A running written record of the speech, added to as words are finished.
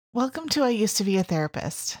Welcome to I Used to Be a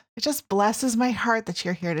Therapist. It just blesses my heart that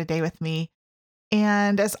you're here today with me.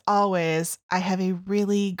 And as always, I have a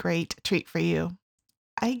really great treat for you.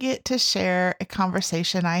 I get to share a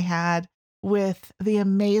conversation I had with the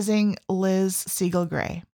amazing Liz Siegel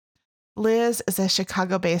Gray. Liz is a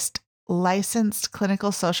Chicago based licensed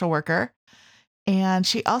clinical social worker, and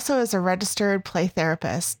she also is a registered play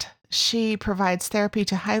therapist. She provides therapy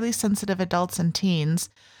to highly sensitive adults and teens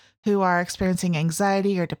who are experiencing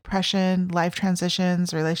anxiety or depression, life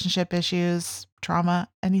transitions, relationship issues, trauma,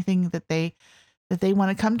 anything that they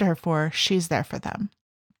want to come to her for, she's there for them.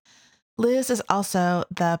 Liz is also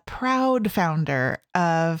the proud founder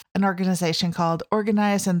of an organization called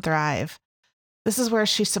Organize and Thrive. This is where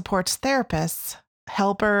she supports therapists,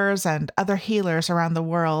 helpers, and other healers around the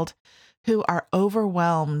world who are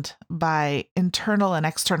overwhelmed by internal and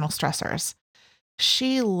external stressors.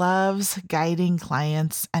 She loves guiding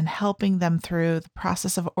clients and helping them through the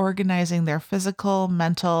process of organizing their physical,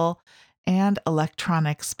 mental, and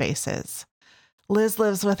electronic spaces. Liz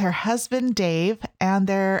lives with her husband, Dave, and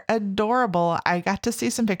they're adorable. I got to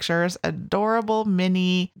see some pictures. Adorable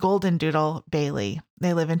mini golden doodle, Bailey.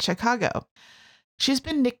 They live in Chicago. She's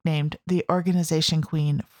been nicknamed the Organization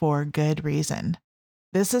Queen for good reason.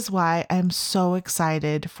 This is why I'm so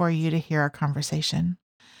excited for you to hear our conversation.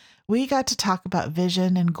 We got to talk about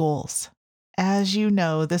vision and goals. As you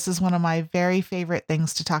know, this is one of my very favorite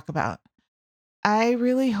things to talk about. I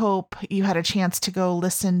really hope you had a chance to go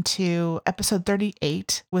listen to episode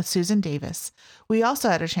 38 with Susan Davis. We also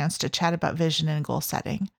had a chance to chat about vision and goal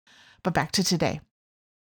setting. But back to today.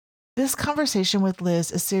 This conversation with Liz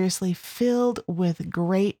is seriously filled with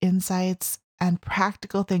great insights and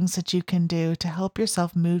practical things that you can do to help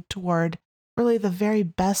yourself move toward really the very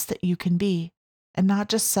best that you can be and not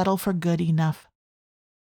just settle for good enough.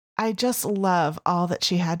 I just love all that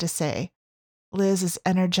she had to say. Liz is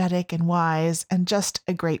energetic and wise and just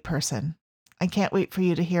a great person. I can't wait for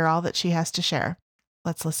you to hear all that she has to share.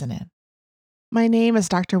 Let's listen in. My name is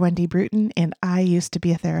Dr. Wendy Bruton, and I used to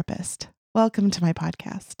be a therapist. Welcome to my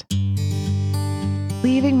podcast.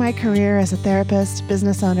 Leaving my career as a therapist,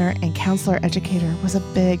 business owner, and counselor educator was a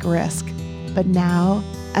big risk. But now,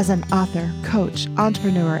 as an author, coach,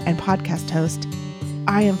 entrepreneur, and podcast host,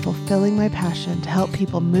 I am fulfilling my passion to help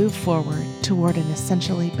people move forward toward an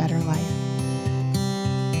essentially better life.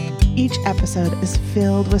 Each episode is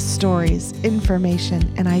filled with stories,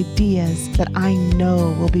 information, and ideas that I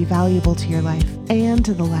know will be valuable to your life and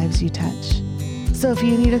to the lives you touch. So if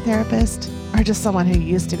you need a therapist or just someone who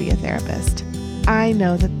used to be a therapist, I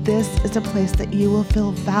know that this is a place that you will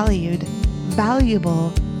feel valued,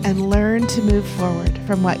 valuable, and learn to move forward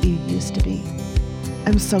from what you used to be.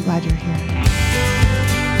 I'm so glad you're here.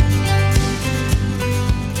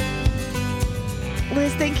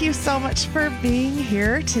 Liz, thank you so much for being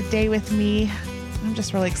here today with me. I'm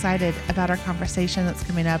just really excited about our conversation that's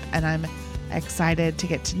coming up, and I'm excited to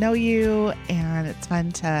get to know you, and it's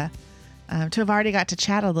fun to have already got to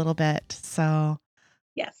chat a little bit. So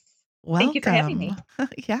Yes. welcome. Thank you for having me.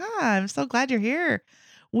 Yeah, I'm so glad you're here.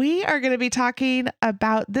 We are going to be talking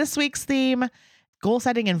about this week's theme, goal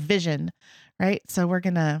setting and vision, right? So we're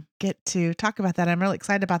going to get to talk about that. I'm really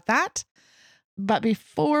excited about that. But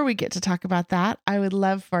before we get to talk about that, I would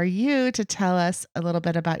love for you to tell us a little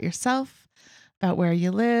bit about yourself, about where you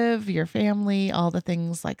live, your family, all the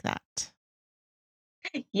things like that.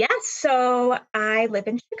 Yes. So I live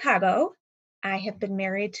in Chicago. I have been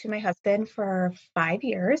married to my husband for 5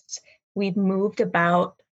 years. We've moved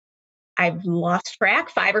I've lost track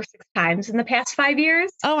 5 or 6 times in the past 5 years.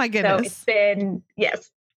 Oh my So it's goodness. been, yes,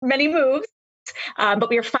 many moves. But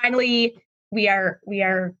we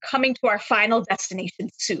are coming to our final destination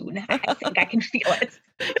soon. I think I can feel it.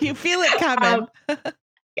 You feel it Um, coming.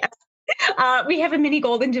 yes. We have a mini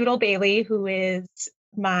golden doodle Bailey, who is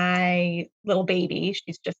my little baby.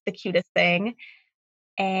 She's just the cutest thing.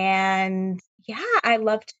 And yeah, I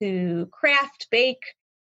love to craft, bake,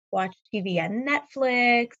 watch TV on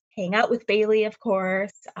Netflix, hang out with Bailey, of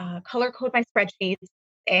course, color code my spreadsheets,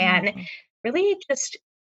 and Mhm. really just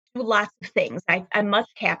do lots of things. I'm much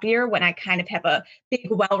happier when I kind of have a big,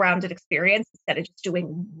 well rounded experience instead of just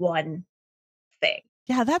doing one thing.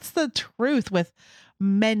 Yeah, that's the truth with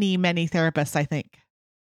many, many therapists, I think,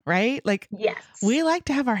 right? Like Yes. we like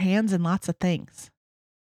to have our hands in lots of things.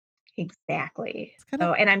 Exactly. It's kind of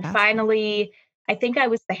So, and fascinating. I think I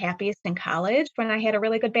was the happiest in college when I had a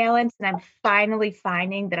really good balance, and I'm finally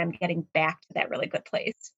finding that I'm getting back to that really good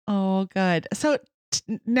place. Oh, good. So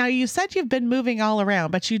now you said you've been moving all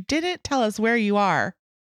around, but you didn't tell us where you are.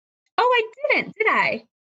 Oh, I didn't, did I?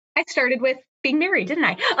 I started with being married, didn't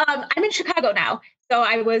I? I'm in Chicago now. So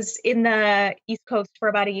I was in the East Coast for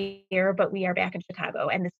about a year, but we are back in Chicago,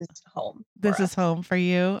 and this is home This for us. is home for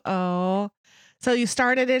you. Oh. So you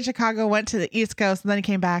started in Chicago, went to the East Coast, and then you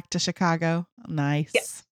came back to Chicago. Yep,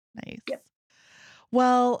 Nice. Nice. yep.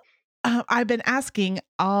 Well, I've been asking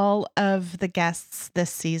all of the guests this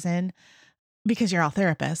season, because you're all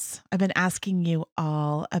therapists, I've been asking you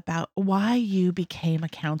all about why you became a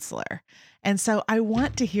counselor. And so I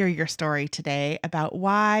want to hear your story today about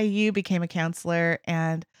why you became a counselor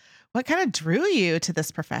and what kind of drew you to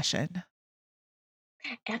this profession.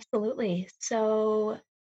 Absolutely. So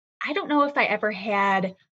I don't know if I ever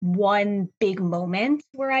had one big moment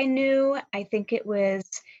where I knew. I think it was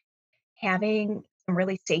having some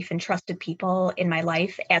really safe and trusted people in my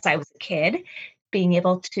life as I was a kid, being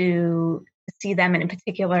able to see them, and in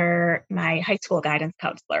particular, my high school guidance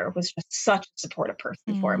counselor was just such a supportive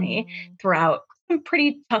person for me Mm, throughout some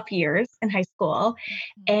pretty tough years in high school.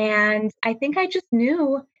 mhm. And I think I just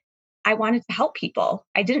knew I wanted to help people.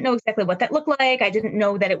 I didn't know exactly what that looked like. I didn't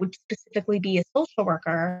know that it would specifically be a social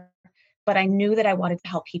worker, but I knew that I wanted to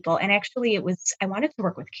help people. And actually, I wanted to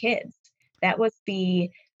work with kids. That was the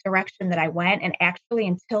direction that I went. And actually,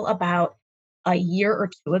 until about a year or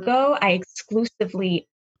two ago, I exclusively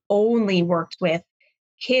only worked with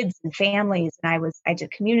kids and families. And I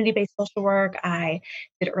did community based social work. I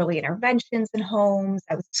did early interventions in homes.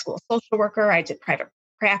 I was a school social worker. I did private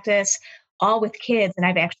practice, all with kids. And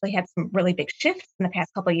I've actually had some really big shifts in the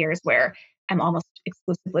past couple of years where I'm almost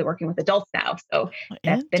exclusively working with adults now. So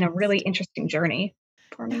that's been a really Interesting. interesting journey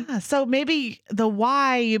for me. Yeah. So maybe the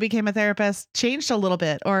why you became a therapist changed a little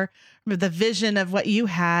bit, or the vision of what you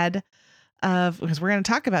had of, because we're going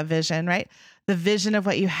to talk about vision, right? The vision of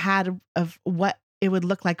what you had of what it would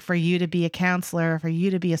look like for you to be a counselor, for you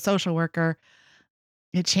to be a social worker.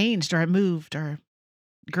 It changed or it moved or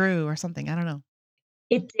grew or something. I don't know.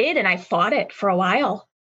 It did. And I fought it for a while.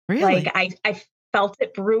 Like Really? I felt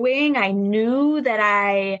it brewing. I knew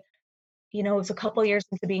that it was a couple years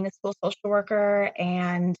into being a school social worker,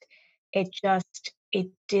 and it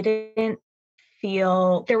didn't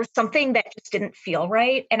feel, there was something that just didn't feel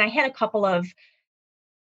right. And I had a couple of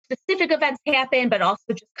specific events happen, but also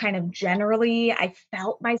just kind of generally, I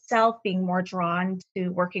felt myself being more drawn to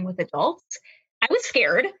working with adults. I was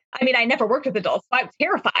scared. I mean, I never worked with adults, so I was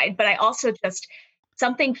terrified, but I also just,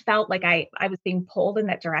 something felt like I was being pulled in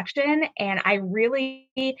that direction. And I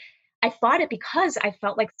fought it because I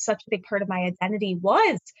felt like such a big part of my identity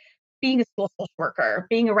was being a school social worker,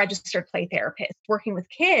 being a registered play therapist, working with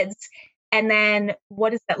kids. And then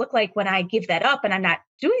what does that look like when I give that up and I'm not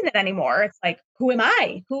doing that anymore? It's like, who am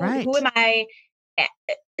I? Who Right. am I? eh,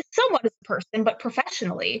 eh, Somewhat as a person, but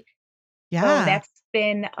professionally. So Yeah. that's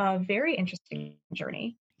been a very interesting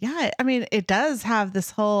journey. Yeah. I mean, it does have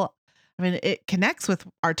this whole, I mean, it connects with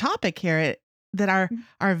our topic here, that Mm.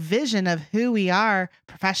 our vision of who we are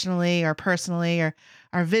professionally or personally, or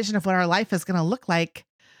our vision of what our life is going to look like,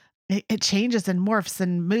 it changes and morphs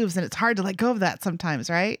and moves. And it's hard to let go of that sometimes,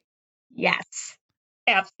 right? Yes,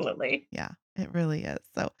 absolutely. Yeah, it really is.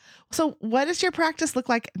 So what does your practice look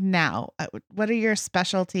like now? What are your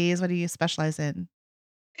specialties? What do you specialize in?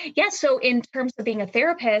 Yeah. So, in terms of being a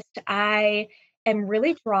therapist, I am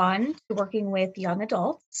really drawn to working with young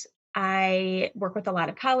adults. I work with a lot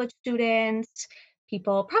of college students,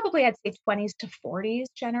 people probably I'd say 20s to 40s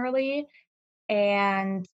generally,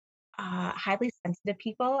 and highly sensitive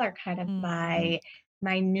people are kind of Mm,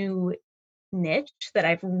 my new niche that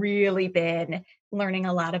I've really been learning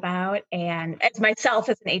a lot about, and as myself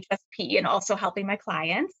as an HSP and also helping my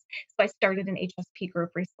clients. So I started an HSP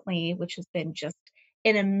group recently, which has been just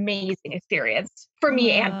an amazing experience for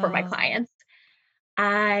me and for my oh, clients.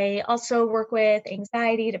 I also work with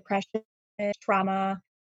anxiety, depression, trauma,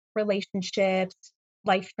 relationships,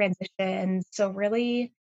 life transitions. So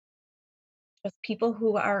really just people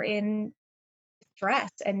who are in stress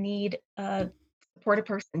and need a supportive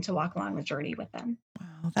person to walk along the journey with them.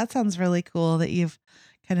 wow, that sounds really cool that you've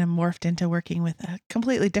kind of morphed into working with a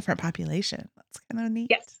completely different population. That's kind of neat.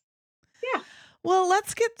 Yes. Yeah. Well,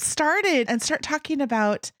 let's get started and start talking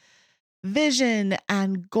about vision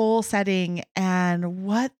and goal setting and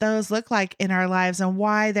what those look like in our lives and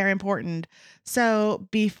why they're important. So,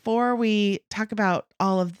 before we talk about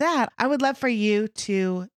all of that, I would love for you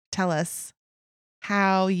to tell us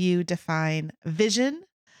how you define vision,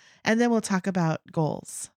 and then we'll talk about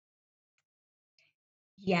goals.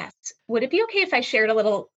 Yes. Would it be okay if I shared a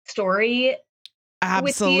little story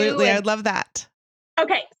with you? Absolutely. I And would love that.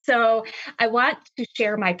 okay, so I want to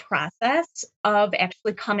share my process of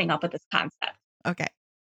actually coming up with this concept Okay.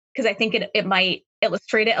 because I think it might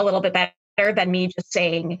illustrate it a little bit better than me just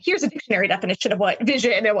saying, here's a dictionary definition of what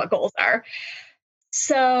vision and what goals are.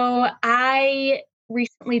 So I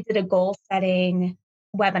recently did a goal setting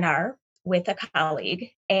webinar with a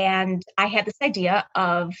colleague, and I had this idea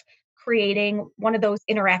of creating one of those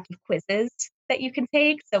interactive quizzes that you can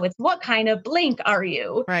take. So it's what kind of blank are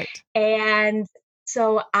you? Right. And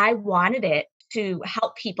so I wanted it to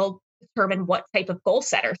help people determine what type of goal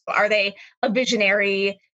setter. So are they a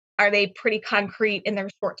visionary? Are they pretty concrete in their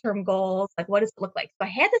short term goals? Like, what does it look like? So I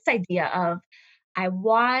had this idea of I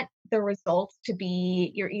want the results to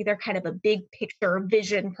be you're either kind of a big picture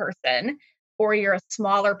vision person or you're a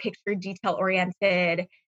smaller picture detail oriented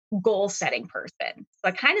goal setting person. So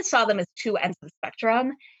I kind of saw them as two ends of the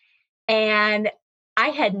spectrum. And I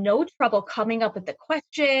had no trouble coming up with the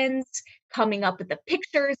questions, coming up with the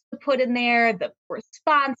pictures to put in there, the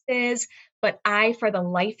responses. But I, for the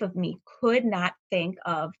life of me, could not think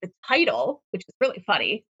of the title, which is really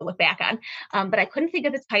funny to look back on. But I couldn't think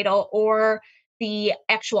of the title or the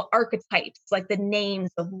actual archetypes, like the names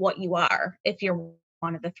of what you are, if you're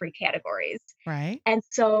one of the three categories. Right. And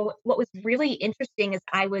so, what was really interesting is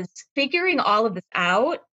I was figuring all of this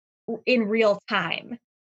out in real time.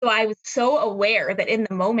 So I was so aware that in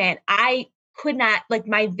the moment, I could not, like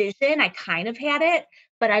my vision, I kind of had it,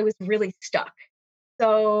 but I was really stuck.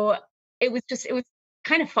 So it was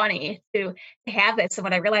kind of funny to have this. And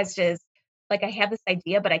what I realized is like I have this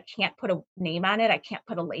idea, but I can't put a name on it. I can't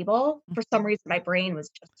put a label. For some reason, my brain was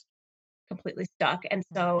just completely stuck. And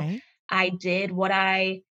so Right. I did what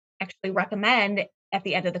I actually recommend at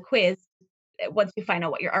the end of the quiz once you find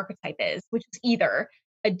out what your archetype is, which is either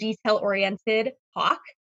a detail oriented hawk,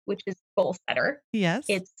 which is goal setter. Yes.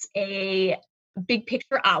 It's a big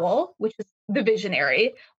picture owl, which is the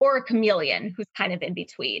visionary, or a chameleon who's kind of in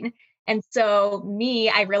between. And so me,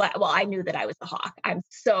 I realized, well, I knew that I was a hawk.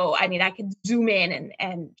 I mean, I could zoom in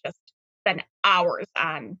and just spend hours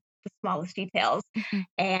on the smallest details. Mhm.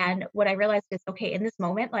 And what I realized is, okay, in this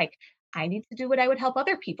moment, like I need to do what I would help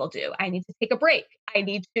other people do. I need to take a break. I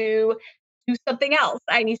need to do something else.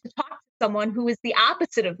 I need to talk to someone who is the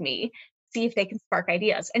opposite of me, see if they can spark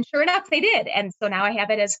ideas. And sure enough, they did. And so now I have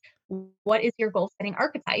it as what is your goal setting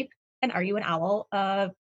archetype? And are you an owl,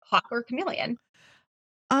 a hawk, or chameleon?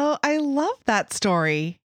 Oh, I love that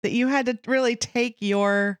story that you had to really take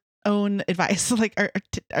your own advice, like,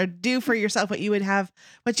 or do for yourself what you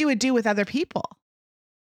would do with other people.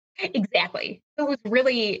 Exactly.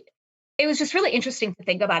 It was just really interesting to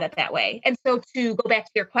think about it that way. And so to go back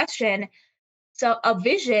to your question, so a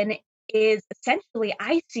vision is essentially,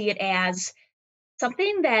 I see it as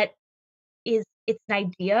something that it's an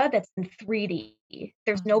idea that's in 3D.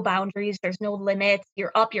 There's no Mhm. boundaries, there's no limits.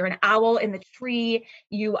 You're up, you're an owl in the tree.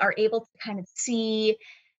 You are able to kind of see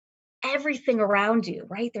everything around you,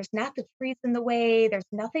 right? There's not the trees in the way. There's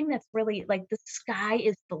nothing that's really like the sky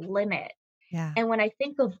is the limit. Yeah. And when I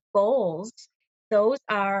think of goals, those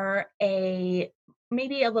are a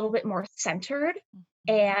maybe a little bit more centered Mhm.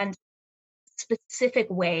 and specific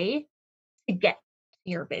way to get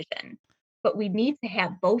to your vision. But we need to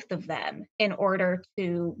have both of them in order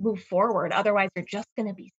to move forward. Otherwise, you're just going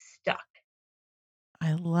to be stuck.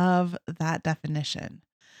 I love that definition.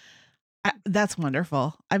 That's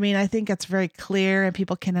wonderful. I mean, I think it's very clear and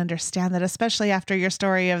people can understand that, especially after your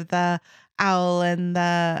story of the owl and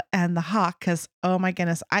the hawk. Because oh my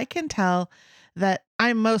goodness, I can tell that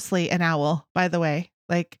I'm mostly an owl, by the way.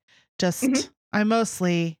 Like, Mhm. just I'm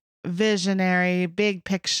mostly visionary, big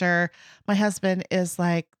picture. My husband is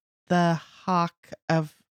like the hawk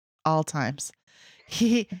of all times.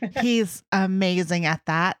 He's amazing at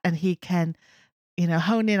that, and he can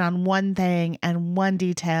hone in on one thing and one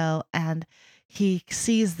detail, and he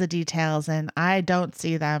sees the details and I don't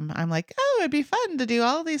see them. I'm like, "Oh, it'd be fun to do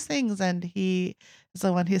all these things." And he is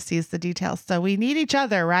the one who sees the details. So we need each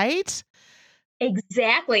other, right?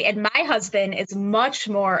 Exactly. And my husband is much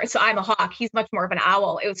more, so I'm a hawk. He's much more of an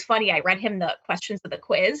owl. It was funny. I read him the questions of the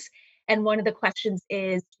quiz. And one of the questions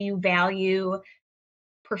is, do you value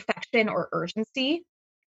perfection or urgency?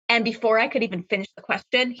 And before I could even finish the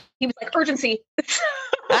question, he was like, urgency.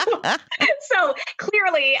 So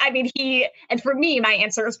clearly, I mean, and for me, my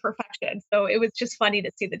answer is perfection. So it was just funny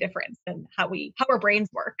to see the difference and how our brains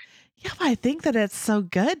work. Yeah, but I think that it's so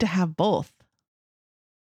good to have both.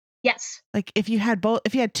 Yes. Like if you had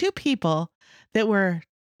two people that were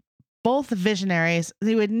both visionaries,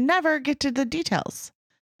 they would never get to the details.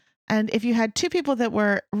 And if you had two people that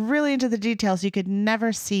were really into the details, you could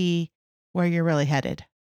never see where you're really headed.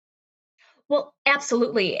 Well,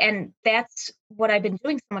 absolutely. And that's what I've been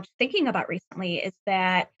doing so much thinking about recently is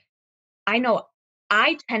that I know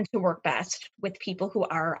I tend to work best with people who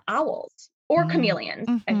are owls or Mm. chameleons,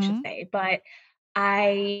 I should Mhm. say. But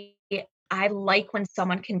I I like when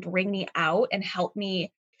someone can bring me out and help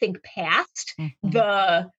me think past Mhm.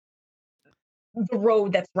 the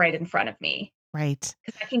road that's right in front of me, Right.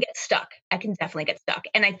 because I can get stuck. I can definitely get stuck.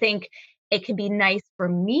 And I think it can be nice for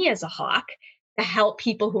me as a hawk to help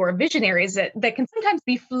people who are visionaries that can sometimes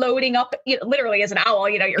be floating up, literally as an owl,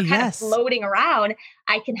 you're kind of Yes. floating around.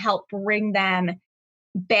 I can help bring them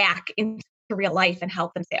back into real life and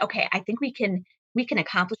help them say, okay, I think we can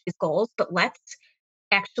accomplish these goals, but let's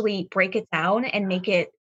actually break it down and make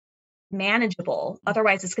it manageable.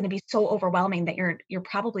 Otherwise, it's going to be so overwhelming that you're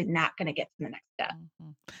probably not going to get to the next step.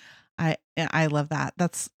 Mhm. I love that.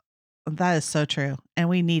 That is so true, and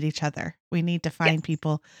we need each other. We need to Yes, find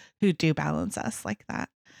people who do balance us like that.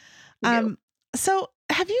 we do. Um, so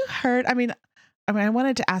have you heard I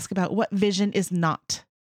wanted to ask about what vision is not,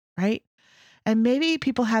 right? And maybe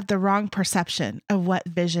people have the wrong perception of what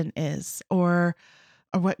vision is or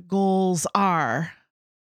what goals are.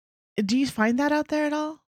 Do you find that out there at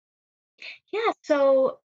all? Yeah.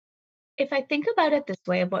 So if I think about it this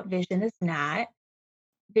way of what vision is not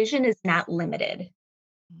limited.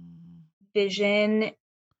 Mm, Vision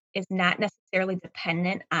is not necessarily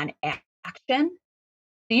dependent on action.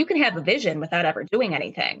 So you can have a vision without ever doing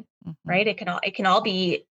anything, right? mhm, it can all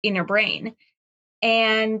be in your brain.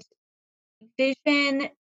 And vision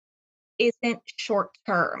isn't short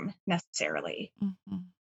term necessarily.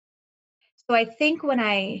 mhm, So I think when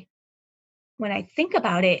I think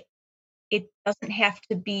about it, it doesn't have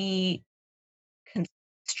to be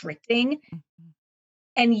constricting, mhm.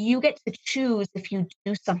 and you get to choose if you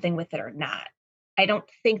do something with it or not. I don't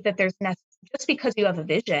think that just because you have a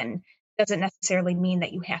vision doesn't necessarily mean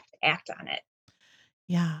that you have to act on it.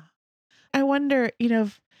 Yeah. I wonder,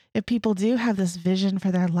 if people do have this vision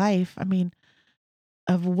for their life,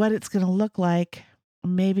 of what it's going to look like,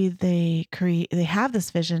 maybe they have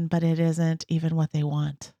this vision, but it isn't even what they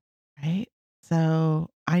want, right? So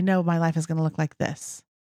I know my life is going to look like this.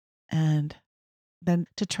 And then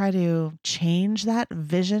to try to change that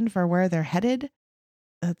vision for where they're headed,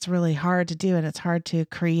 that's really hard to do. And it's hard to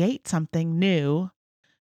create something new.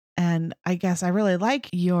 And I guess I really like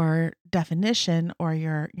your definition or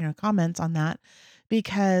your, comments on that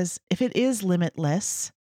because if it is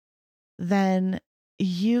limitless, then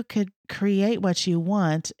you could create what you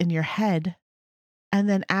want in your head and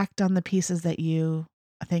then act on the pieces that you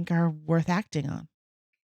think are worth acting on.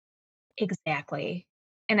 Exactly.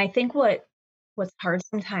 And I think what's hard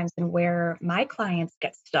sometimes and where my clients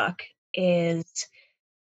get stuck is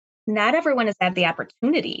not everyone has had the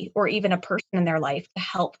opportunity or even a person in their life to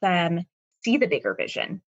help them see the bigger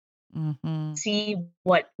vision, Mhm. see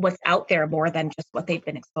what's out there more than just what they've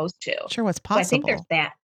been exposed to. Sure, what's So I think there's possible.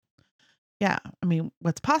 that. Yeah,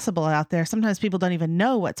 what's possible out there, sometimes people don't even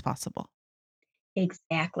know what's possible.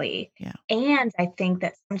 Exactly. Yeah. And I think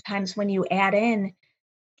that sometimes when you add in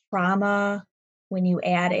trauma, when you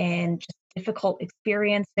add in just difficult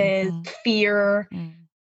experiences, Mhm. fear, Mm.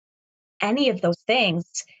 any of those things,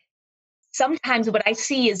 sometimes what I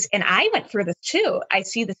see is, and I went through this too, I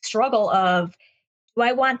see the struggle of, do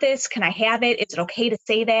I want this? Can I have it? Is it okay to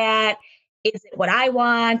say that? Is it what I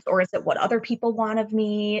want or is it what other people want of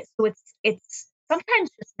me? So it's sometimes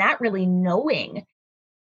just not really knowing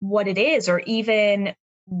what it is or even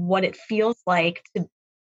what it feels like to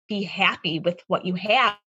be happy with what you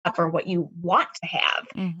have or what you want to have.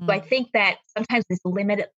 So I Mhm. think that sometimes these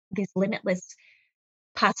limitless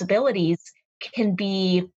possibilities can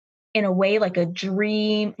be in a way like a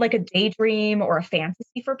dream, like a daydream or a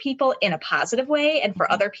fantasy for people in a positive way. And for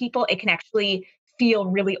Mhm. other people, it can actually feel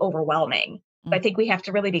really overwhelming. So I Mm. think we have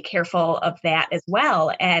to really be careful of that as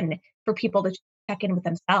well. And for people to check in with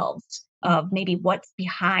themselves of Mhm. maybe what's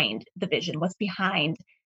behind the vision, what's behind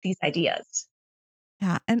these ideas.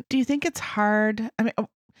 Yeah, and do you think it's hard?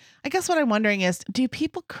 I guess what I'm wondering is, do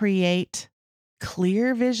people create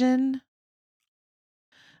clear vision?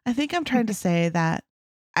 I think I'm trying to say that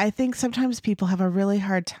I think sometimes people have a really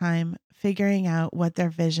hard time figuring out what their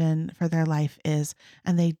vision for their life is,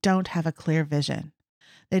 and they don't have a clear vision.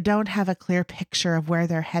 They don't have a clear picture of where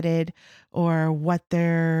they're headed or what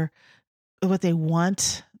they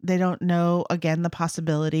want. They don't know again the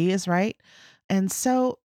possibilities, right? And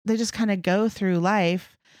so they just kind of go through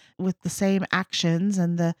life with the same actions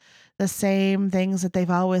and the same things that they've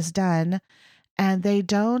always done, and they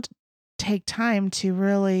don't take time to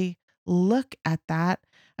really look at that.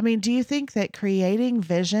 Do you think that creating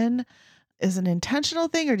vision is an intentional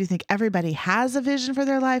thing, or do you think everybody has a vision for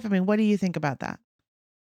their life? What do you think about that?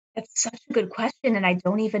 That's such a good question, and I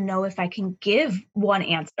don't even know if I can give one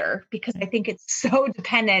answer because I Okay. think it's so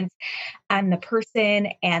dependent on the person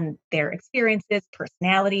and their experiences,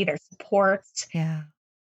 personality, their supports. Yeah.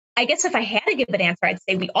 I guess if I had to give an answer, I'd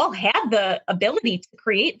say we all have the ability to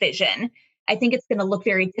create vision. I think it's going to look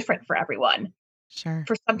very different for everyone. Sure.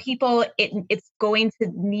 For some people, it's going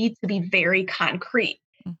to need to be very concrete,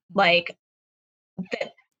 Mhm. like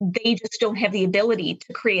that they just don't have the ability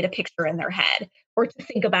to create a picture in their head or to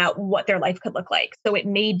think about what their life could look like. So it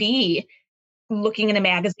may be looking in a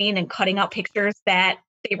magazine and cutting out pictures that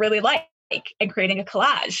they really like and creating a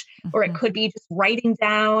collage. Or it Mhm. could be just writing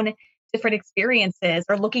down different experiences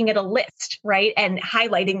or looking at a list, right? And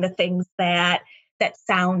highlighting the things that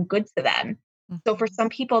sound good to them. So for Mhm. some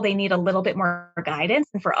people they need a little bit more guidance,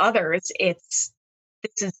 and for others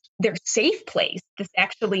this is their safe place. This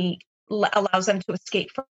actually allows them to escape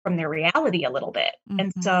from their reality a little bit.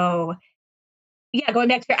 And Mhm. so yeah, going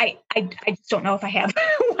back to I just don't know if I have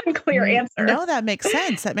one clear answer. No, that makes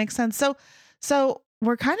sense. That makes sense. So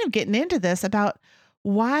we're kind of getting into this about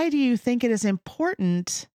why do you think it is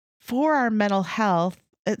important for our mental health?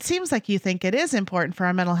 It seems like you think it is important for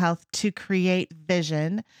our mental health to create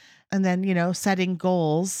vision and then, setting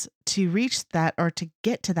goals to reach that or to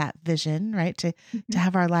get to that vision, right? To Mhm.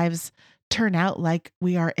 have our lives turn out like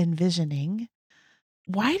we are envisioning.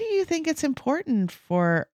 Why do you think it's important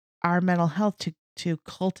for our mental health to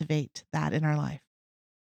cultivate that in our life?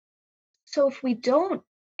 So if we don't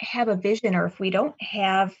have a vision, or if we don't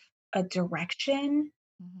have a direction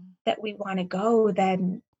Mhm. that we want to go,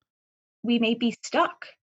 then we may be stuck.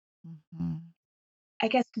 Mhm. I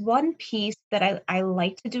guess one piece that I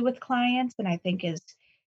like to do with clients and I think is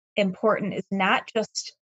important is not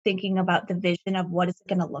just thinking about the vision of what is it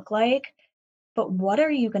going to look like, but what are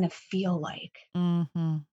you going to feel like?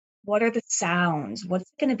 Mhm. What are the sounds? What's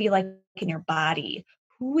it going to be like in your body?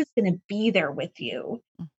 Who is going to be there with you?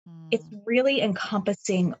 It's Mhm. really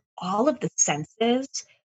encompassing all of the senses.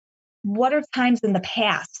 What are times in the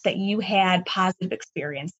past that you had positive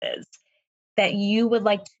experiences that you would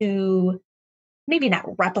like to maybe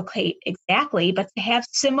not replicate exactly, but to have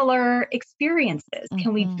similar experiences?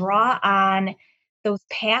 Can we Mhm. draw on those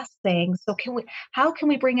past things? So how can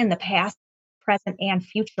we bring in the past, present, and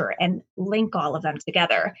future and link all of them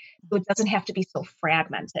together so it doesn't have to be so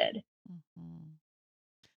fragmented? Mhm.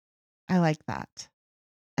 I like that.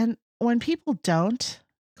 And when people don't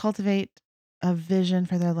cultivate a vision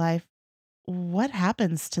for their life, what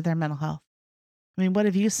happens to their mental health? I mean, what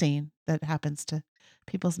have you seen that happens to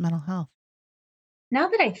people's mental health? Now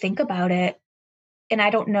that I think about it, and I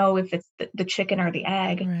don't know if it's the chicken or the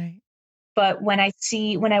egg, Right. but when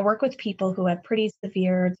I work with people who have pretty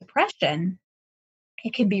severe depression,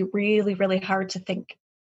 it can be really, really hard to think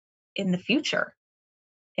in the future.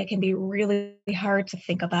 It can be really hard to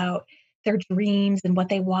think about their dreams and what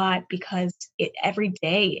they want because every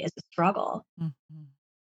day is a struggle. Mhm.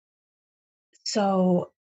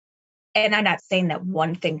 So, and I'm not saying that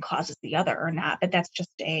one thing causes the other or not, but that's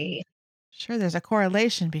just a Sure, there's a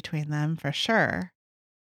correlation between them for sure.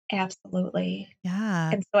 absolutely.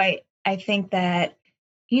 Yeah. And so I think that,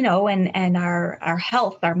 and our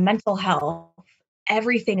health, our mental health,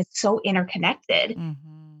 everything is so interconnected.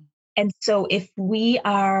 Mhm. And so if we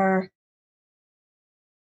are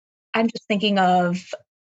I'm just thinking of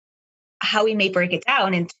how we may break it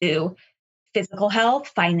down into physical health,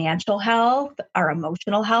 financial health, our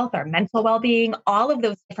emotional health, our mental well-being, all of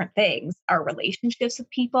those different things, our relationships with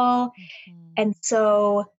people. Mhm. And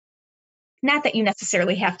so not that you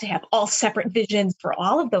necessarily have to have all separate visions for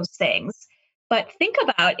all of those things, but think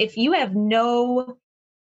about if you have no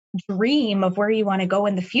dream of where you want to go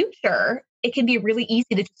in the future, it can be really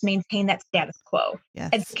easy to just maintain that status quo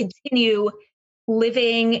and to Yes. continue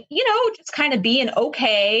living, just kind of being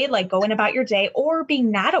okay, like going about your day or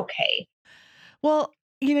being not okay. Well,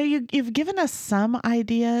 you've given us some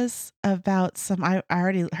ideas about some I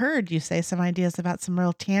already heard you say some ideas about some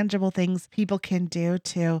real tangible things people can do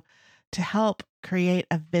to help create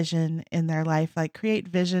a vision in their life, like create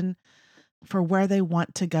vision for where they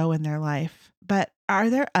want to go in their life. But are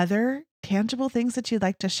there other tangible things that you'd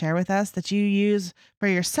like to share with us that you use for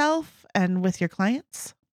yourself and with your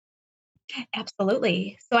clients?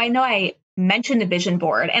 Absolutely. So I know I mentioned a vision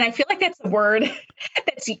board, and I feel like that's a word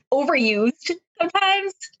that's overused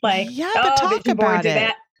sometimes. Like, Yeah, but oh, talk vision board about did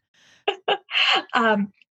it. that.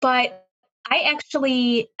 But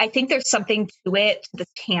I think there's something to it, to this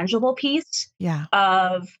tangible piece Yeah.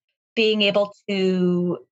 of being able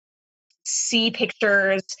to see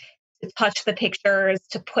pictures, to touch the pictures,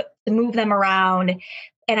 to move them around.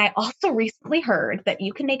 And I also recently heard that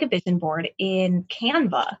you can make a vision board in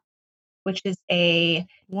Canva, which is a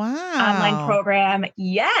online Wow. program.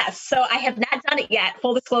 Yes. So I have not done it yet,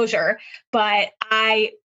 full disclosure, but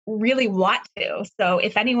I really want to. So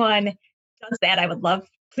if anyone does that, I would love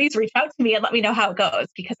please reach out to me and let me know how it goes,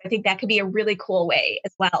 because I think that could be a really cool way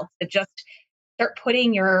as well to just start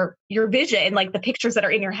putting your vision, like the pictures that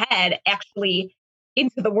are in your head, actually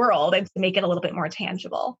into the world and to make it a little bit more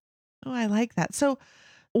tangible. Oh, I like that. So,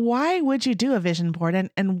 why would you do a vision board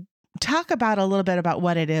and talk about a little bit about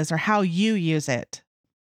what it is or how you use it?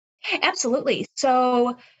 Absolutely.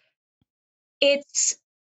 So it's,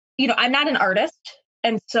 I'm not an artist.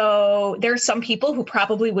 And so there's some people who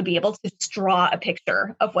probably would be able to just draw a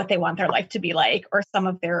picture of what they want their life to be like, or some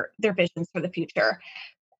of their visions for the future.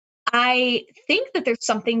 I think that there's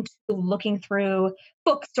something to looking through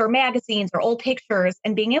books or magazines or old pictures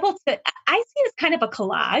and being able to, I see it as kind of a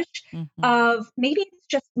collage Mhm. of maybe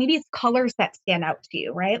it's colors that stand out to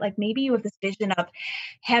you, right? Like maybe you have this vision of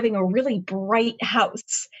having a really bright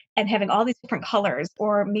house and having all these different colors,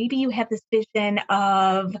 or maybe you have this vision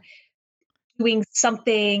of doing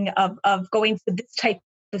something of going to this type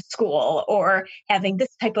of school, or having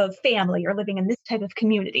this type of family, or living in this type of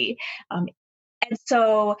community. And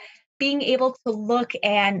so being able to look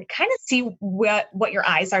and kind of see what your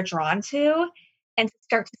eyes are drawn to, and to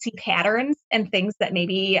start to see patterns and things that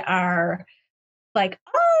maybe are like,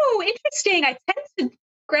 oh, interesting. I tend to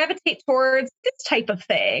gravitate towards this type of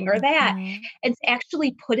thing or that. Mhm. And to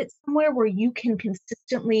actually put it somewhere where you can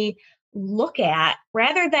consistently look at,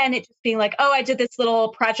 rather than it just being like, oh, I did this little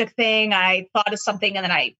project thing. I thought of something and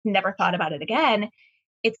then I never thought about it again.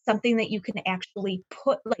 It's something that you can actually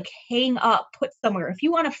put, like, hang up, put somewhere. If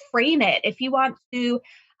you want to frame it, if you want to,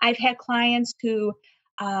 I've had clients who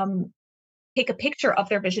um, take a picture of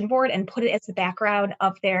their vision board and put it as the background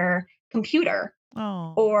of their computer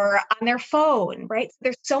Oh. or on their phone, right? So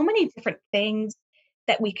there's so many different things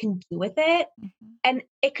that we can do with it. Mhm. And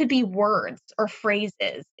it could be words or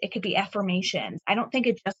phrases, it could be affirmations. I don't think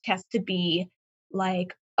it just has to be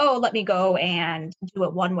like, oh, let me go and do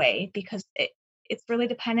it one way, because it's really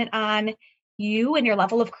dependent on you and your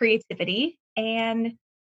level of creativity And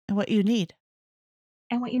what you need.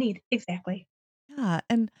 and what you need. Exactly. Yeah,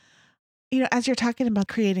 and, as you're talking about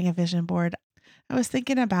creating a vision board, I was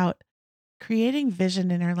thinking about creating vision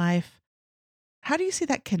in your life. How do you see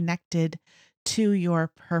that connected to your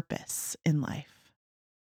purpose in life?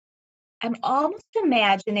 I'm almost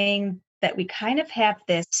imagining that we kind of have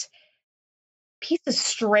this piece of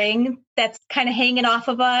string that's kind of hanging off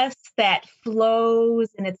of us that flows,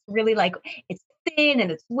 and it's really like, it's thin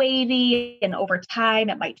and it's wavy, and over time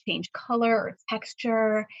it might change color or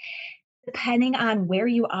texture depending on where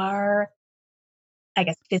you are, I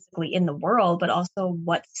guess, physically in the world, but also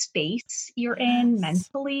what space you're in Yes.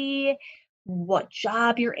 mentally, what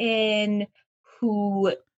job you're in,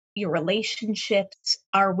 who your relationships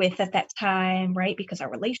are with at that time, right? Because our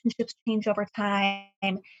relationships change over time.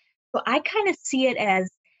 So I kind of see it as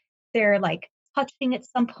they're like touching at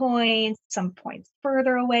some points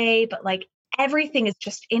further away, but like everything is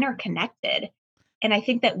just interconnected. And I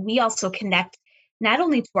think that we also connect not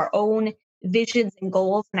only to our own visions and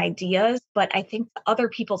goals and ideas, but I think to other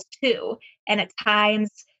people's too. And at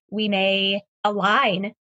times we may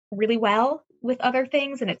align really well with other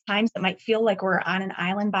things. And at times it might feel like we're on an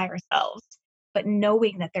island by ourselves, but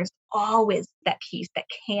knowing that there's always that piece that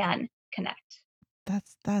can connect.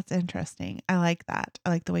 That's interesting. I like that. I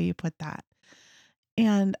like the way you put that.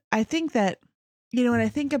 And I think that, when I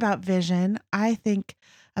think about vision, I think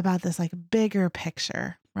about this like bigger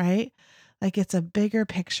picture, right? Like it's a bigger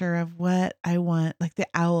picture of what I want, like the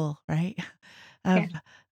owl, right? Yeah.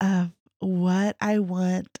 Of what I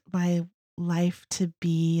want my life to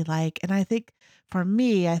be like. And I think for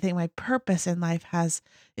me, I think my purpose in life has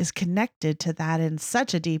is connected to that in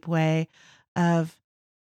such a deep way of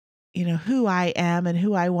who I am and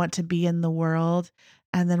who I want to be in the world.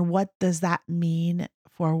 And then what does that mean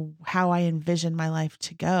for how I envision my life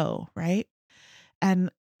to go? Right. And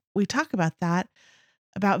we talk about that,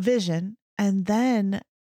 about vision, and then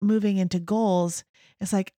moving into goals.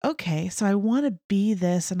 It's like, okay, so I want to be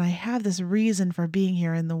this and I have this reason for being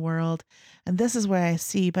here in the world. And this is where I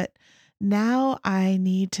see, but now I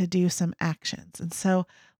need to do some actions. And so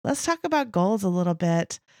let's talk about goals a little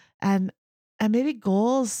bit. And maybe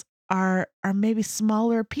goals are maybe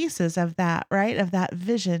smaller pieces of that, right? Of that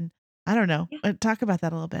vision. I don't know. Talk about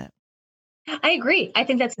that a little bit. I agree. I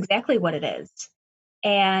think that's exactly what it is.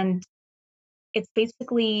 And it's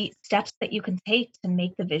basically steps that you can take to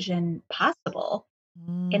make the vision possible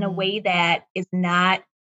in a Mm, way that is not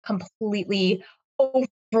completely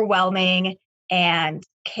overwhelming and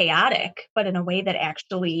chaotic, but in a way that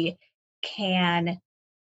actually can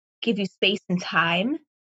give you space and time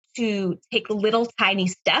to take little tiny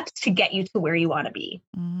steps to get you to where you want to be.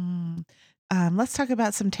 mm. Let's talk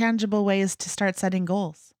about some tangible ways to start setting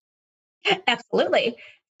goals. Absolutely.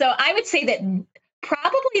 So I would say that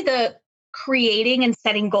probably the creating and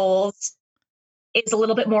setting goals is a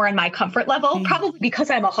little bit more on my comfort level, probably because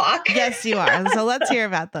I'm a hawk. Yes, you are. So let's hear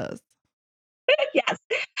about those. Yes.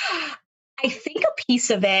 I think a piece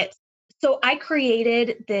of it. So I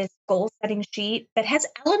created this goal setting sheet that has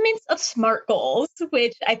elements of SMART goals,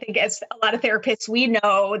 which I think as a lot of therapists, we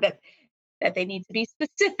know that they need to be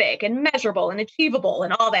specific and measurable and achievable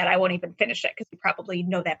and all that. I won't even finish it because you probably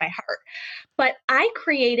know that by heart. But I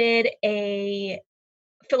created a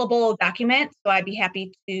fillable document, so I'd be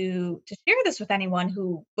happy to share this with anyone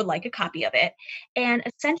who would like a copy of it. And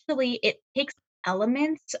essentially, it takes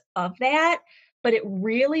elements of that, but it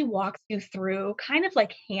really walks you through, kind of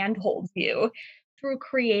like handholds you through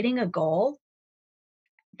creating a goal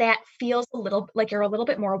that feels a little like you're a little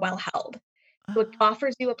bit more well held. So it Uh,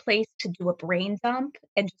 offers you a place to do a brain dump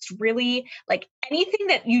and just really like anything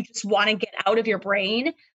that you just want to get out of your brain,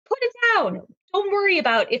 put it down. Don't worry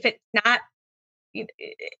about if it's not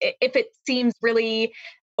if it seems really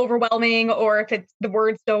overwhelming or if it's the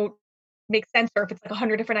words don't make sense or if it's like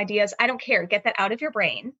 100 different ideas. I don't care. Get that out of your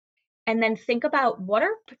brain and then think about what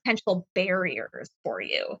are potential barriers for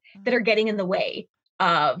you that are getting in the way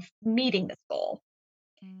of meeting this goal.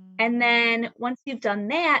 And mm, then once you've done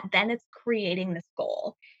that, then it's creating this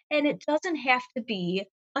goal. And it doesn't have to be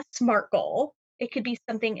a SMART goal. It could be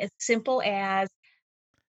something as simple as,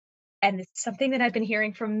 and this is something that I've been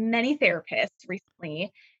hearing from many therapists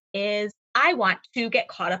recently, is I want to get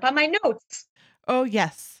caught up on my notes. oh,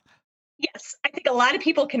 yes. Yes, I think a lot of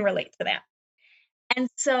people can relate to that. And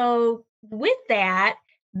so with that,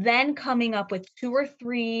 then coming up with 2 or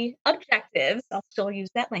 3 objectives, I'll still use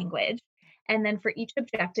that language, and then for each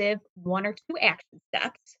objective, 1 or 2 action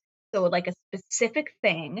steps. So like a specific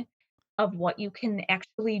thing of what you can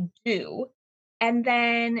actually do. And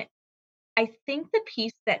then I think the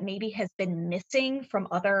piece that maybe has been missing from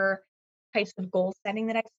other types of goal setting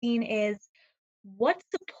that I've seen is what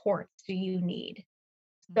supports do you need?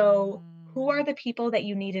 So, who are Mm, the people that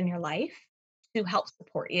you need in your life to help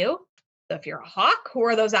support you? So, if you're a hawk, who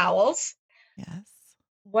are those owls? yes.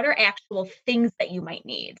 What are actual things that you might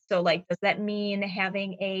need? So, like, does that mean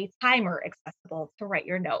having a timer accessible to write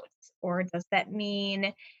your notes? Or does that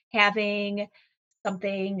mean having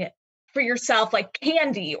something for yourself like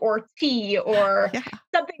candy or tea or Yeah,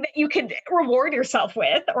 something that you could reward yourself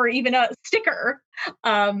with, or even a sticker,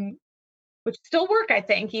 um, which still work, I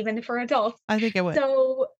think, even for adults. I think I would.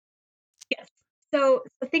 So, yes. So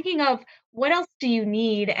thinking of what else do you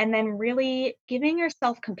need, and then really giving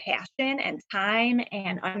yourself compassion and time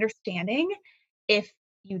and understanding if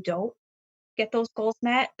you don't get those goals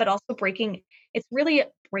met, but also breaking it's really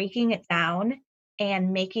breaking it down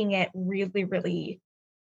and making it really, really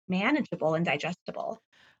manageable and digestible.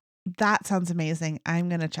 That sounds amazing. I'm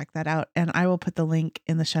gonna check that out, and I will put the link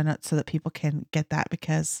in the show notes so that people can get that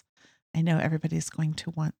because I know everybody's going to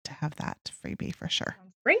want to have that freebie for sure.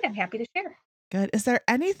 Sounds great. I'm happy to share. Good. Is there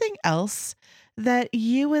anything else that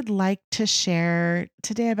you would like to share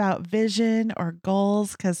today about vision or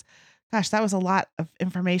goals? Because, gosh, that was a lot of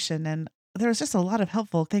information, and there was just a lot of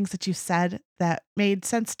helpful things that you said that made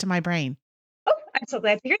sense to my brain. Oh, I'm so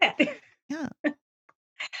glad to hear that. Yeah.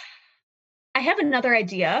 I have another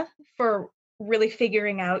idea for really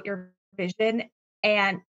figuring out your vision.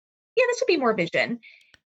 And yeah, this would be more vision.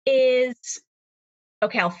 Is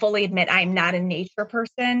okay, I'll fully admit I'm not a nature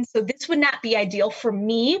person. So this would not be ideal for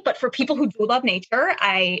me, but for people who do love nature,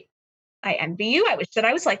 I envy you. I wish that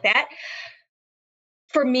I was like that.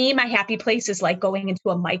 For me, my happy place is like going into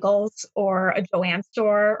a Michael's or a Joanne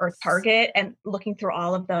store or Target and looking through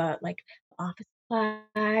all of the like office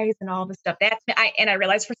supplies and all the stuff. And I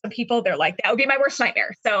realize for some people they're like that would be my worst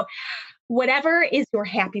nightmare. So whatever is your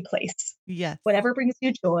happy place, Yes. whatever brings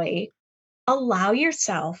you joy, allow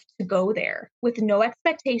yourself to go there with no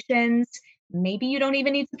expectations. Maybe you don't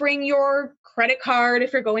even need to bring your credit card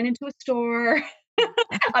if you're going into a store.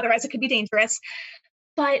 Otherwise, it could be dangerous.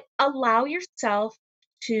 But allow yourself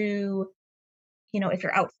to, if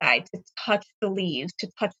you're outside, to touch the leaves, to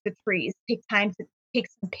touch the trees, take time to take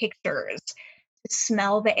some pictures, to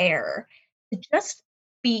smell the air, to just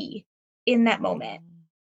be in that moment. Mm.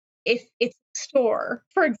 If it's a store,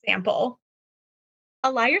 for example,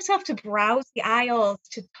 allow yourself to browse the aisles,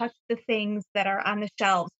 to touch the things that are on the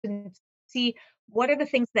shelves, and see what are the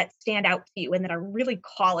things that stand out to you and that are really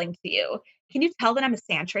calling to you. Can you tell that I'm a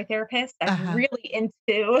Santre therapist? I'm Uh-huh. really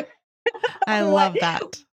into I what love that.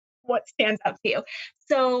 what stands out to you.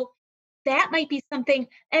 So that might be something,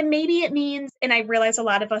 and maybe it means, and I realize a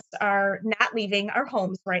lot of us are not leaving our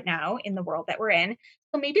homes right now in the world that we're in.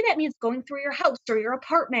 So maybe that means going through your house or your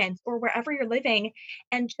apartment or wherever you're living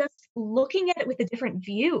and just looking at it with a different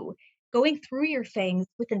view, going through your things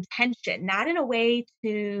with intention, not in a way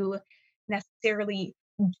to necessarily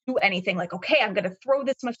do anything like, okay, I'm going to throw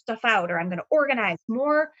this much stuff out or I'm going to organize,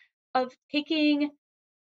 more of taking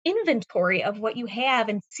inventory of what you have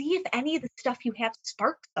and see if any of the stuff you have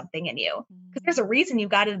sparks something in you. Because there's a reason you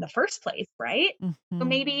got it in the first place, right? So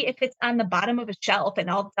maybe Mhm. if it's on the bottom of a shelf and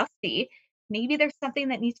all dusty, maybe there's something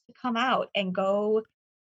that needs to come out and go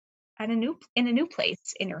on a new in a new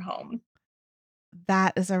place in your home.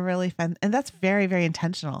 That is a really fun, and that's very, very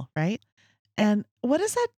intentional, right? Yeah. And what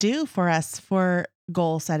does that do for us for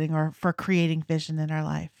goal setting or for creating vision in our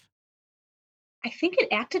life? I think it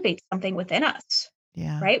activates something within us,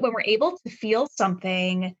 Yeah. right? When we're able to feel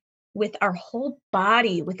something with our whole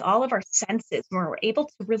body, with all of our senses, when we're able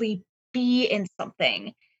to really be in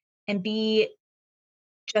something and be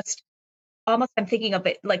just almost, I'm thinking of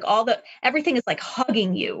it like all the everything is like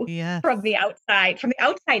hugging you Yes. from the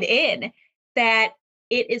outside in, that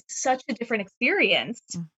it is such a different experience.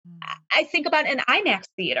 Mhm. I think about an IMAX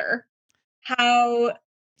theater, how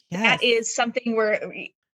that Yes. is something where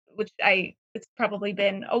which I it's probably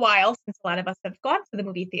been a while since a lot of us have gone to the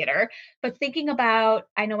movie theater, but thinking about,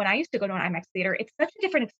 I know when I used to go to an IMAX theater, it's such a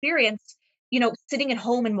different experience, sitting at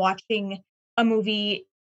home and watching a movie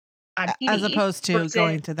on As TV opposed to versus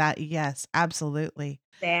going to that, yes, absolutely.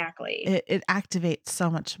 exactly. It activates so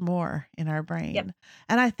much more in our Yep, brain.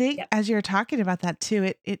 And I think yep. as you're talking about that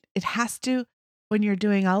too, it has to, when you're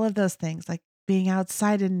doing all of those things, like being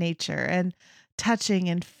outside in nature and touching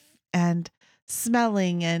and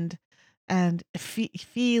smelling and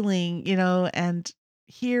feeling, and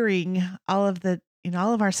hearing, all of the,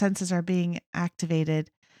 all of our senses are being activated,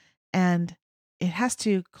 and it has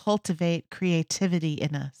to cultivate creativity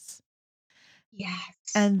in us.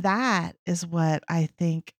 Yes. And that is what I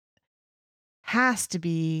think has to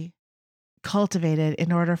be cultivated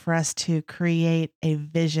in order for us to create a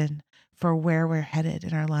vision for where we're headed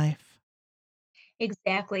in our life.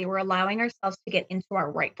 Exactly. We're allowing ourselves to get into our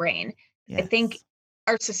right brain. I think Yes.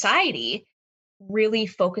 our society really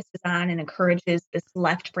focuses on and encourages this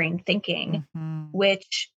left brain thinking, Mhm.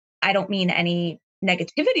 which I don't mean any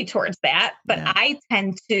negativity towards that, but No. I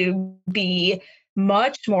tend to be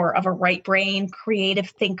much more of a right brain creative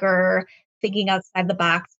thinker, thinking outside the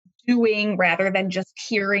box, doing rather than just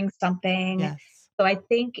hearing something. Yes. So I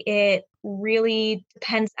think it really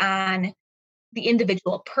depends on the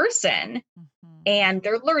individual person Mhm. and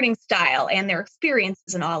their learning style and their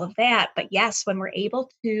experiences and all of that. But yes, when we're able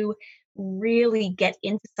to really get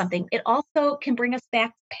into something, it also can bring us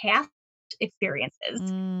back to past experiences,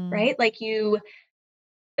 Mm. right? Like you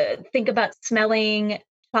think about smelling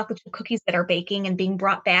chocolate chip cookies that are baking and being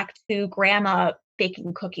brought back to grandma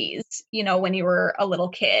baking cookies, when you were a little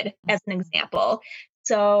kid, as an Mhm. example.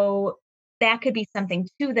 So that could be something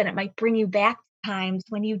too, that it might bring you back to times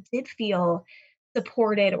when you did feel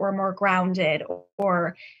supported or more grounded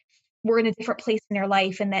or were in a different place in your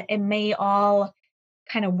life, and that it may all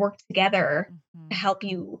kind of work together to Mhm. help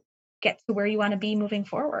you get to where you want to be moving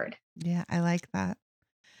forward. Yeah, I like that.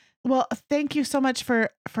 Well, thank you so much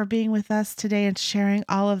for being with us today and sharing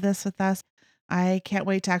all of this with us. I can't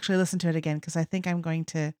wait to actually listen to it again because I think I'm going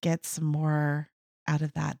to get some more out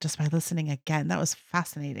of that just by listening again. That was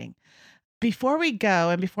fascinating. Before we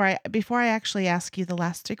go, and before I actually ask you the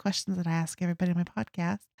last 3 questions that I ask everybody on my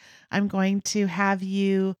podcast, I'm going to have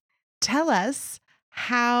you tell us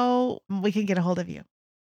how we can get a hold of you.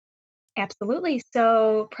 Absolutely.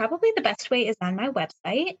 So, probably the best way is on my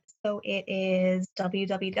website. So, it is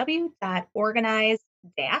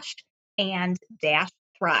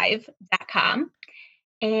www.organize-and-thrive.com.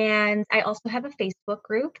 And I also have a Facebook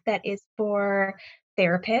group that is for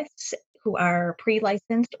therapists who are pre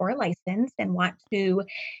licensed or licensed and want to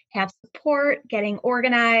have support getting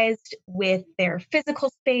organized with their physical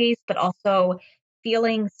space, but also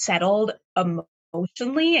feeling settled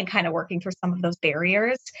emotionally and kind of working through some of those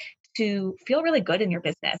barriers to feel really good in your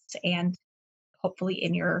business and hopefully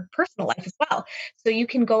in your personal life as well. So you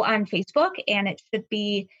can go on Facebook and it should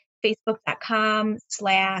be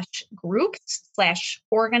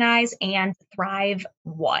facebook.com/groups/organize and thrive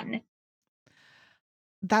one.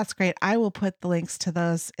 That's great. I will put the links to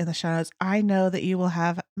those in the show notes. I know that you will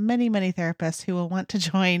have many, many therapists who will want to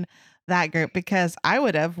join that group because I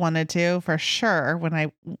would have wanted to for sure when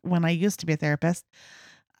I used to be a therapist.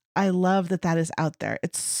 I love that that is out there.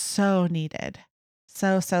 It's so needed.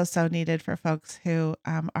 So, so, so needed for folks who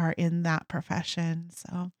are in that profession.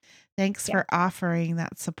 So, Thanks Yeah, for offering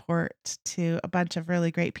that support to a bunch of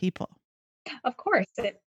really great people. of course.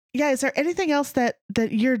 Yeah. Is there anything else that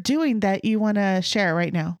you're doing that you want to share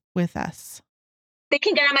right now with us? They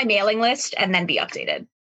can get on my mailing list and then be updated,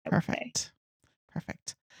 I would say. Perfect.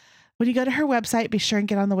 Perfect. When you go to her website, be sure and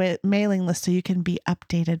get on the mailing list so you can be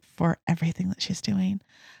updated for everything that she's doing.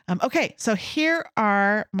 Okay, so here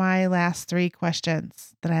are my last 3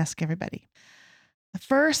 questions that I ask everybody. The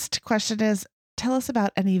first question is, tell us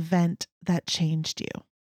about an event that changed you.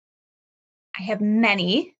 I have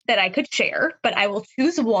many that I could share, but I will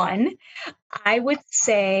choose one. I would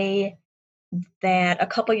say that a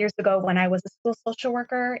couple years ago, when I was a school social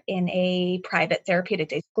worker in a private therapeutic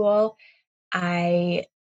day school, I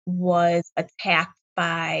was attacked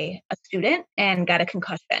by a student and got a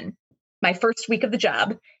concussion my first week of the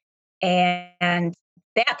job. And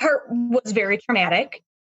that part was very traumatic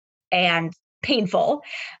and painful,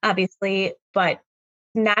 obviously. But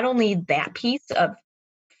not only that piece of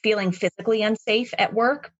feeling physically unsafe at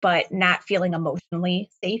work, but not feeling emotionally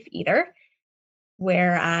safe either,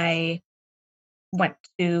 where I went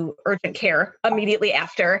to urgent care immediately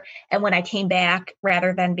after. And when I came back,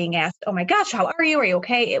 rather than being asked, "Oh my gosh, how are you? Are you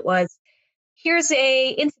okay?" It was, "Here's a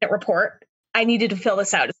incident report. I needed to fill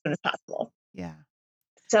this out as soon as possible." Yeah.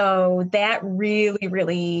 So that really,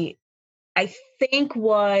 really, I think,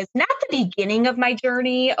 was not the beginning of my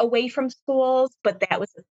journey away from schools, but that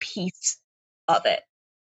was a piece of it.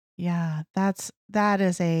 Yeah, that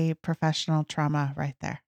is a professional trauma right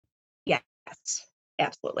there. Yes,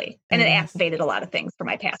 absolutely. And It it is. activated a lot of things from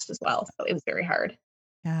my past as well. So it was very hard.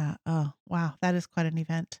 Yeah. Oh, wow. That is quite an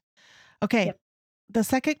event. Okay. Yep. The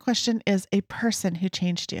second question is a person who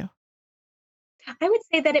changed you. I would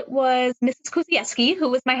say that it was Mrs. Kuzieski, who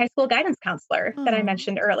was my high school guidance counselor that I Oh,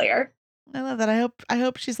 mentioned earlier. I love that. I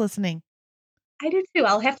hope she's listening. I do too.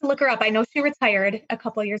 I'll have to look her up. I know she retired a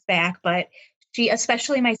couple years back, but she,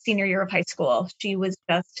 especially my senior year of high school, she was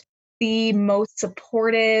just the most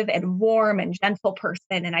supportive and warm and gentle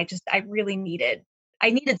person. And I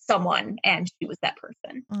needed someone, and she was that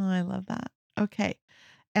person. Oh, I love that. Okay.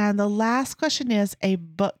 And the last question is a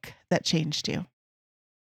book that changed you.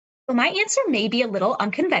 So my answer may be a little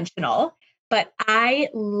unconventional, but I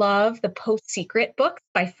love the Post Secret books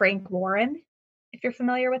by Frank Warren, if you're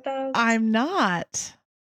familiar with those. I'm not.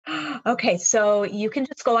 Okay, so you can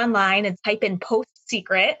just go online and type in Post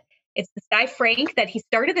Secret. It's this guy, Frank, that he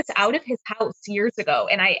started this out of his house years ago.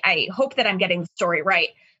 And I hope that I'm getting the story right.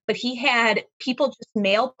 But he had people just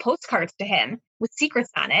mail postcards to him with secrets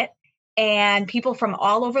on it, and people from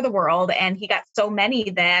all over the world. And he got so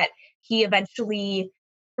many that he eventually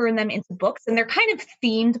turned them into books. And they're kind of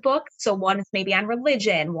themed books. So one is maybe on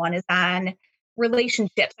religion, one is on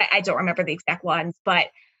relationships. I don't remember the exact ones, but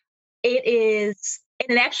it is,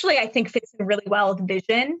 and it actually, I think, fits in really well with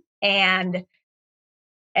vision and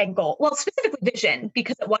goal. Well, specifically vision,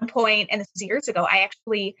 because at one point, and this was years ago, I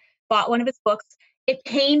actually bought one of his books. It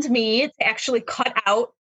pained me to actually cut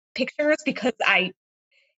out pictures because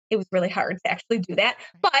it was really hard to actually do that.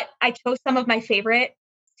 But I chose some of my favorite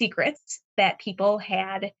secrets that people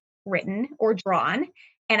had written or drawn,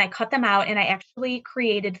 and I cut them out, and I actually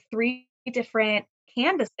created 3 different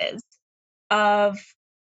canvases of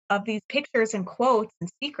these pictures and quotes and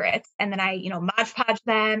secrets. And then I, Mod Podge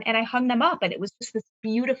them and I hung them up. And it was just this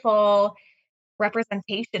beautiful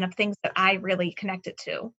representation of things that I really connected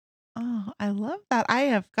to. Oh, I love that.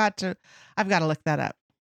 I've got to look that up.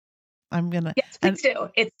 I'm gonna Yes, and please do.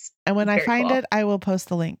 and when It's I very find cool. it, I will post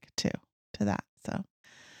the link to that. So, Sounds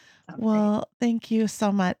great. well, thank you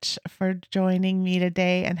so much for joining me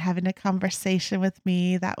today and having a conversation with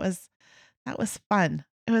me. That was fun.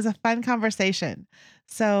 It was a fun conversation.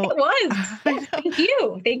 So It was. I Yes. know, Thank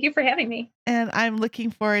you. Thank you for having me. and I'm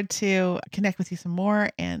looking forward to connect with you some more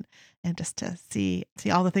and just to see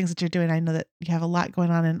all the things that you're doing. I know that you have a lot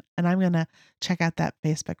going on, and I'm gonna check out that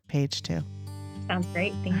Facebook page too. Sounds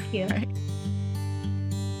great. Thank All you. right.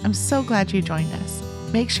 I'm so glad you joined us.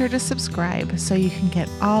 Make sure to subscribe so you can get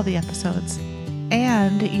all the episodes.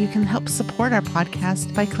 And you can help support our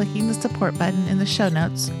podcast by clicking the support button in the show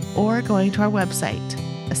notes or going to our website,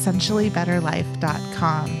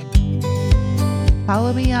 essentiallybetterlife.com.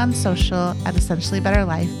 Follow me on social at Essentially Better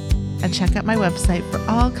Life and check out my website for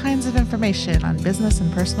all kinds of information on business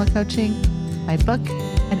and personal coaching, my book,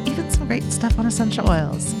 and even some great stuff on essential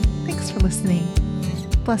oils. Thanks for listening.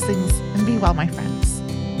 Blessings and be well, my friends.